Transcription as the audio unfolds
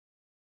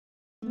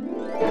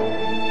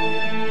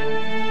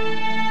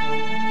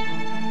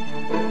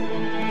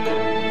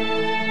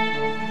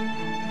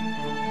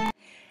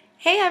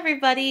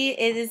everybody,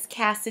 it is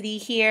Cassidy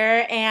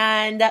here,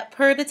 and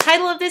per the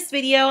title of this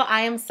video,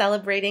 I am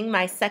celebrating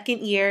my second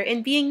year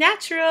in being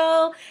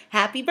natural.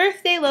 Happy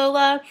birthday,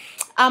 Lola!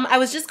 I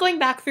was just going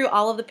back through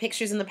all of the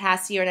pictures in the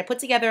past year, and I put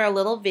together a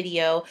little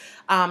video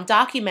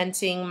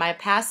documenting my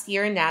past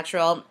year in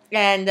natural,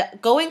 and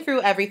going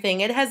through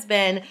everything. It has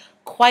been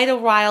quite a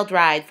wild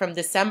ride from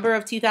December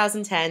of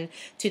 2010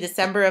 to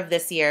December of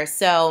this year,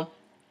 so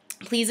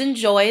please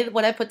enjoy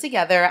what I put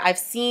together. I've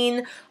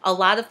seen a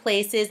lot of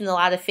places and a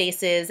lot of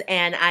faces,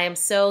 and I am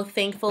so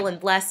thankful and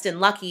blessed and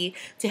lucky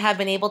to have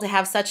been able to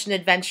have such an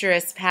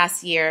adventurous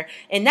past year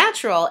in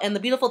natural. And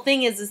the beautiful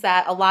thing is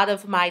that a lot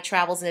of my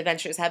travels and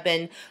adventures have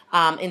been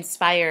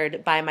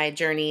inspired by my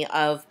journey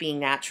of being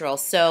natural.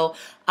 So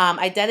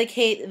I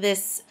dedicate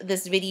this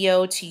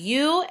video to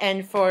you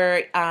and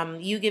for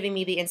you giving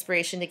me the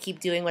inspiration to keep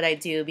doing what I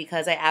do,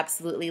 because I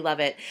absolutely love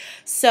it.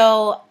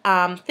 So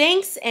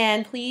thanks,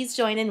 and please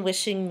join in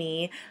wishing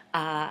me,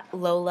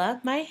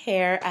 Lola, my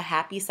hair, a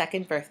happy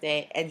second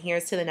birthday, and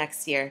here's to the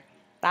next year.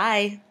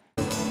 Bye.